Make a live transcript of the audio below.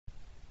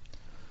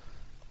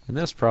In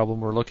this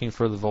problem, we're looking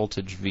for the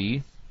voltage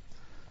V,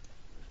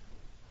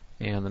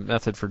 and the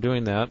method for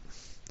doing that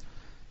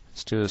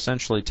is to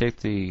essentially take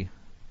the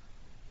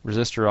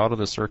resistor out of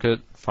the circuit,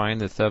 find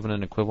the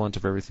Thevenin equivalent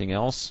of everything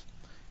else,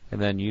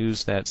 and then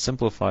use that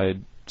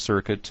simplified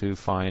circuit to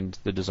find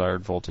the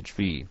desired voltage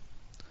V.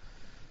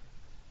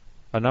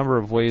 A number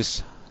of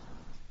ways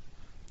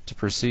to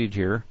proceed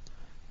here.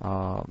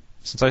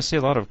 Since I see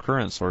a lot of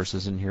current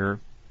sources in here,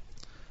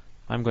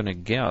 I'm going to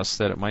guess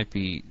that it might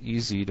be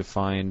easy to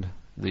find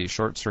the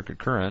short circuit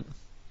current,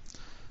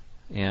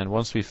 and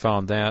once we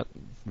found that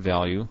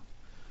value,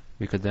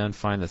 we could then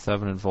find the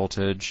Thevenin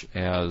voltage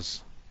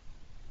as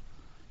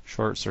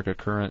short circuit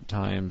current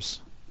times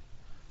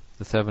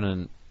the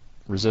Thevenin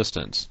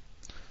resistance.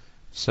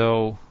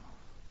 So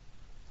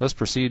let's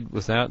proceed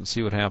with that and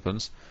see what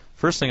happens.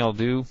 First thing I'll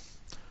do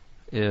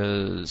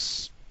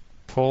is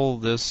pull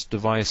this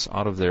device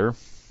out of there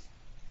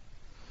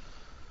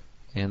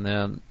and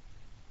then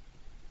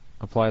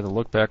apply the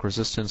look-back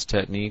resistance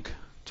technique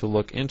to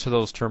look into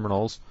those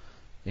terminals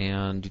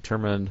and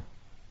determine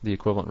the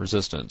equivalent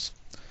resistance.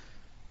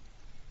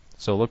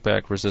 So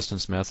look-back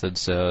resistance method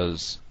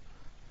says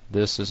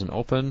this is an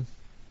open,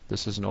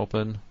 this is an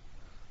open,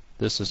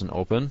 this is an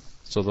open,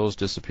 so those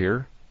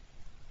disappear.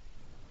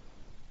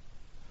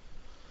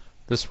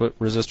 This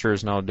resistor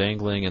is now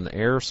dangling in the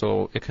air,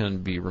 so it can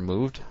be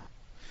removed.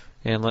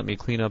 And let me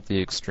clean up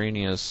the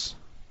extraneous,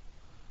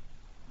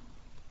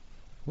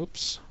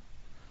 whoops,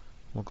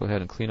 we'll go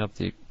ahead and clean up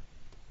the,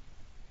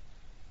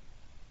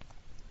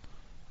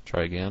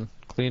 try again,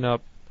 clean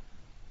up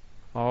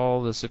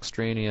all this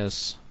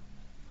extraneous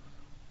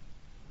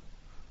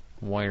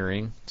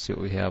wiring, see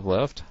what we have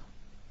left.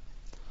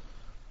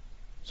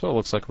 So it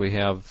looks like we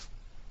have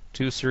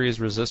two series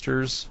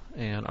resistors,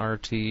 and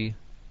RT,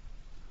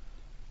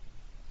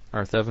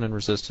 our Thevenin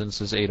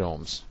resistance, is 8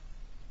 ohms.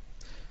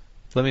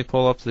 Let me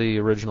pull up the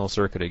original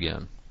circuit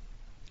again.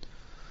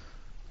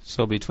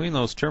 So between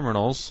those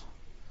terminals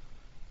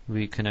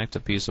we connect a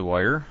piece of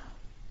wire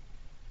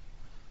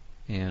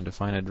and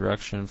define a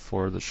direction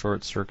for the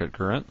short circuit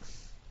current.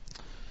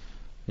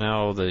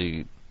 Now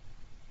the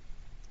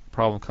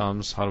problem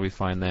comes, how do we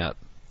find that?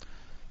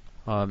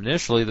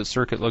 Initially the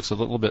circuit looks a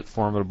little bit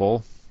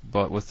formidable,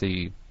 but with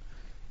the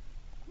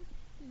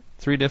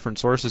 3 different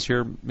sources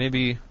here,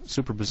 maybe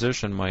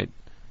superposition might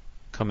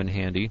come in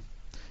handy.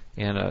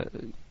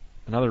 And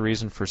another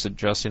reason for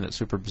suggesting that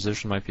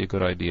superposition might be a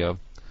good idea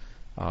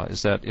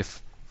is that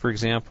if, for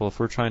example, if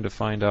we're trying to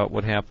find out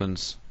what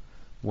happens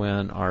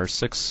when our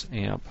 6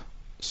 amp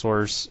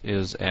source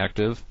is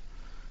active,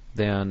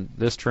 then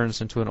this turns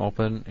into an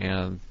open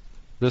and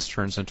this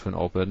turns into an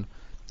open.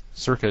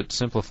 Circuit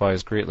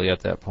simplifies greatly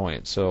at that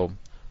point. So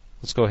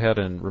let's go ahead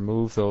and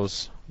remove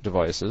those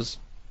devices,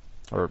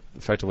 or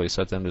effectively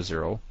set them to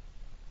 0.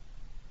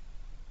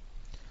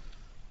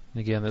 And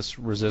again, this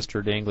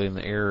resistor dangling in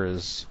the air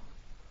is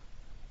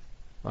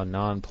a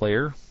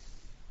non-player.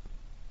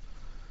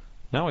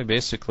 Now we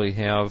basically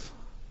have,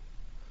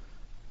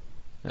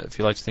 if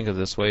you like to think of it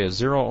this way, a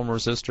 0 ohm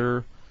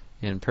resistor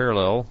in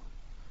parallel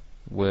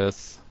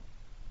with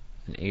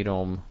an 8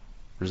 ohm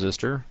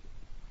resistor,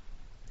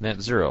 and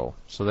that's 0.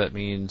 So that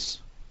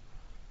means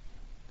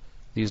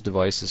these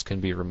devices can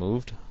be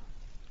removed.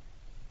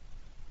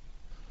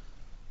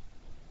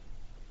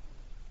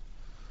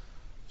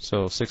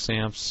 So 6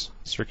 amps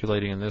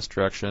circulating in this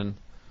direction,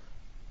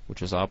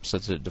 which is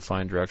opposite the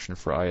defined direction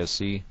for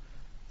ISC.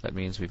 That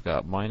means we've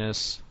got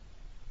minus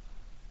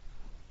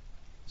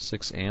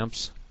 6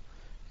 amps.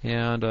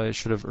 And I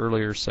should have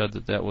earlier said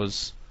that that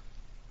was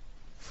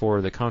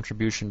for the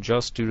contribution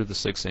just due to the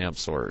 6 amp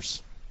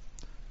source.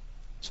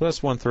 So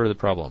that's 1/3 of the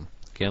problem.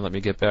 Again, let me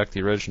get back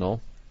the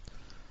original.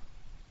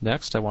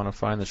 Next, I want to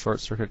find the short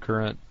circuit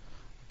current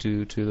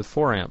due to the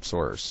 4 amp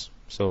source.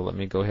 So let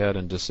me go ahead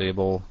and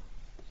disable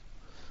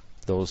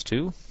those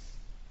two.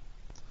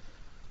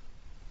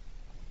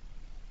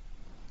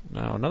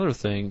 Now another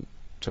thing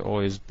to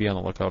always be on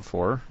the lookout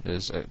for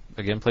is,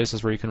 again,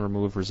 places where you can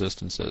remove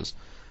resistances.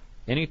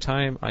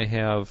 Anytime I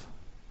have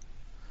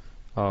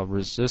a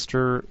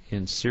resistor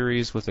in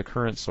series with a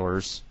current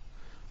source,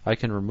 I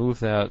can remove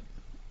that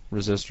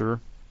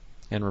resistor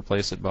and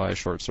replace it by a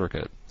short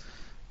circuit.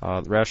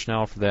 The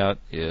rationale for that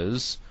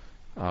is,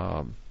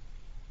 for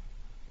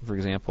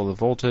example, the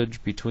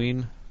voltage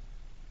between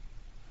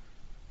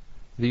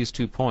these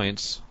 2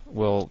 points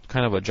will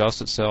kind of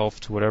adjust itself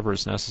to whatever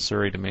is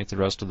necessary to make the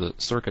rest of the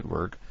circuit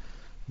work,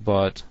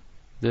 but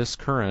this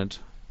current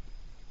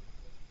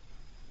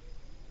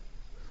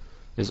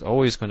is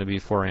always going to be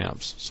 4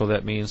 amps, so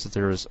that means that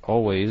there is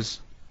always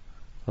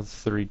a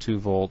 32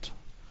 volt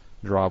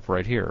drop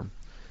right here.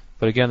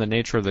 But again, the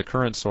nature of the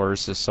current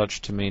source is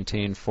such to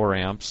maintain 4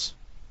 amps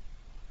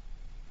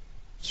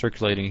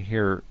circulating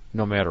here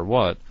no matter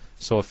what,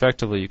 so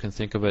effectively you can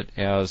think of it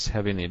as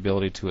having the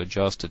ability to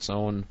adjust its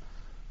own,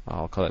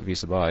 I'll call it V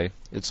sub I,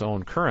 its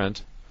own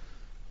current,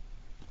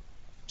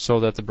 so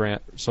that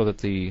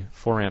the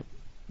 4 amp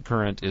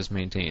current is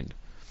maintained.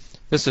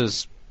 This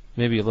is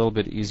maybe a little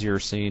bit easier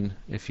seen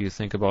if you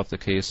think about the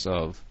case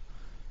of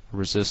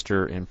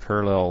resistor in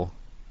parallel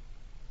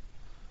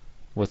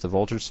with the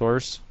voltage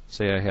source.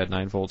 Say I had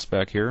 9 volts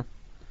back here.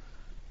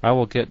 I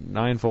will get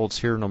 9 volts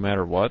here no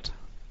matter what.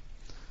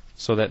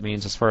 So that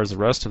means as far as the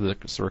rest of the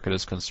circuit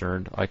is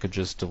concerned, I could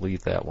just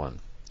delete that one.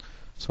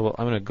 So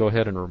I'm going to go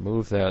ahead and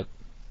remove that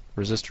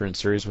resistor in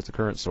series with the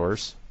current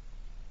source.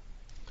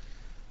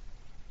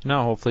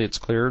 Now hopefully it's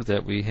clear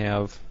that we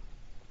have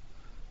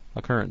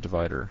a current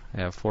divider.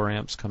 I have 4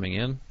 amps coming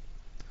in.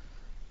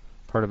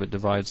 Part of it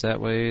divides that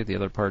way, the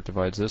other part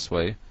divides this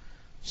way.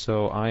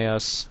 So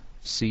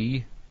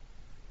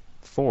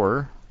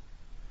ISC4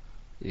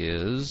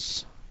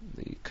 is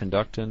the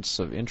conductance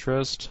of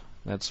interest,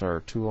 that's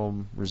our 2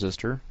 ohm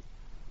resistor,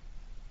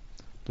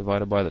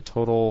 divided by the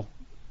total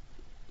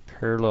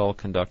parallel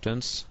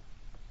conductance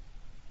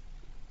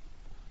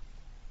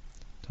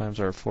times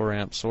our 4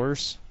 amp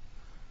source,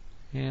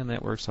 and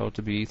that works out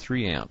to be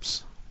 3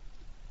 amps.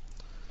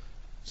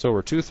 So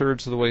we're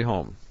 2/3 of the way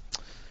home.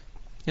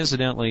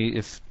 Incidentally,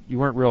 if you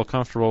weren't real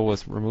comfortable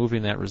with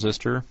removing that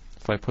resistor,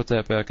 if I put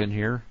that back in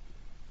here,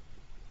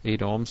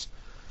 8 ohms,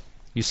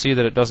 you see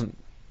that it doesn't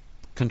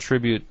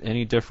contribute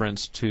any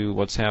difference to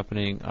what's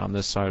happening on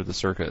this side of the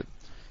circuit,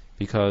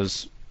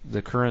 because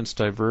the currents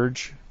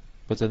diverge,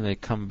 but then they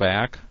come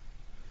back,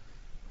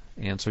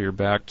 and so you're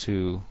back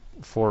to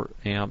 4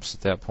 amps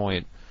at that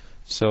point.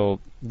 So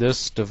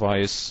this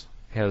device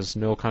has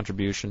no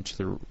contribution to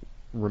the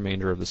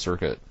remainder of the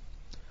circuit.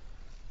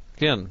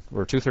 Again,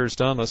 we're 2/3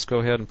 done. Let's go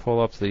ahead and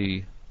pull up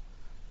the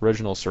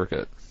original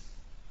circuit.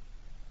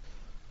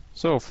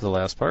 So for the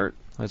last part,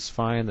 let's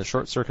find the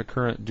short circuit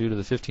current due to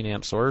the 15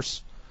 amp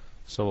source.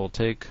 So we'll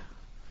take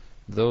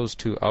those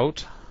two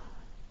out.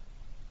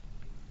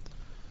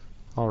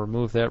 I'll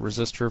remove that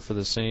resistor for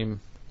the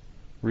same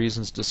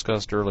reasons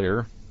discussed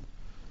earlier.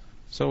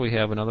 So we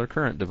have another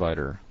current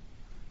divider.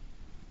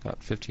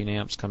 Got 15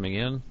 amps coming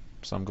in.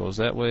 Some goes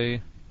that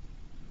way,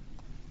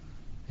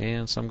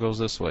 and some goes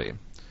this way.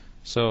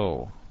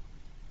 So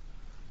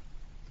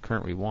the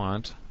current we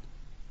want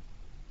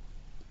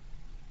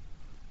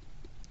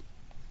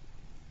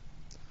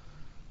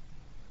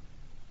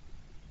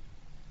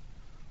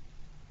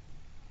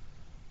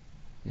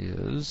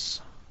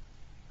is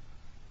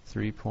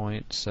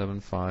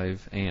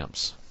 3.75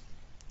 amps.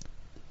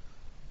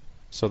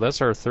 So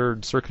that's our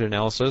third circuit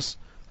analysis.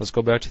 Let's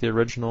go back to the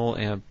original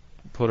and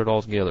put it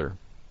all together.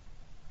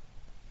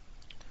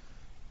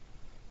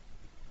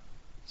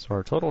 So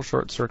our total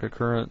short circuit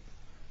current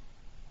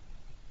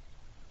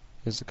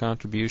is the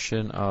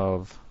contribution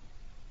of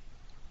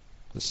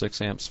the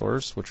 6 amp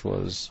source, which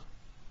was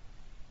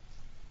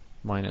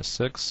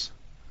 -6,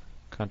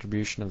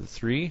 contribution of the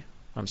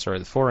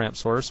 4 amp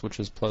source, which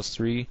is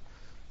 +3,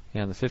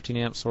 and the 15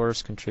 amp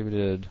source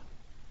contributed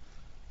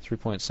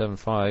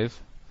 3.75.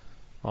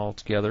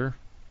 Altogether,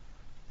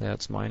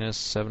 that's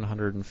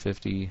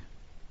 -750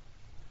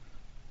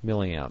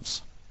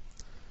 milliamps.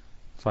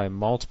 If I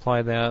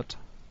multiply that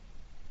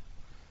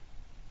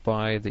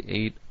by the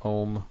 8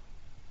 ohm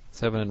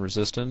Thevenin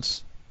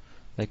resistance,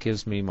 that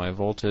gives me my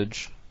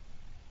voltage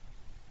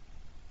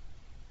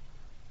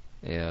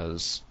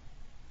as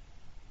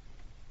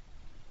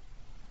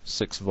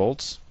 6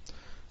 volts.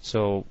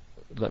 So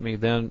let me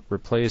then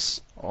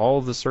replace all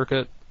of the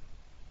circuit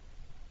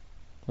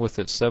with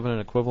its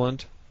Thevenin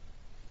equivalent,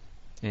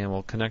 and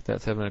we'll connect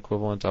that Thevenin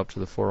equivalent up to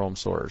the 4 ohm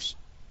source.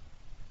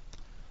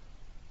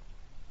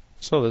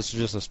 So this is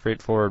just a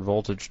straightforward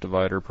voltage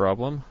divider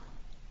problem.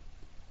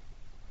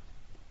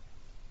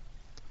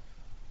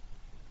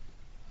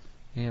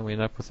 And we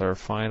end up with our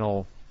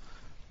final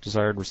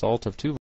desired result of 2 volts.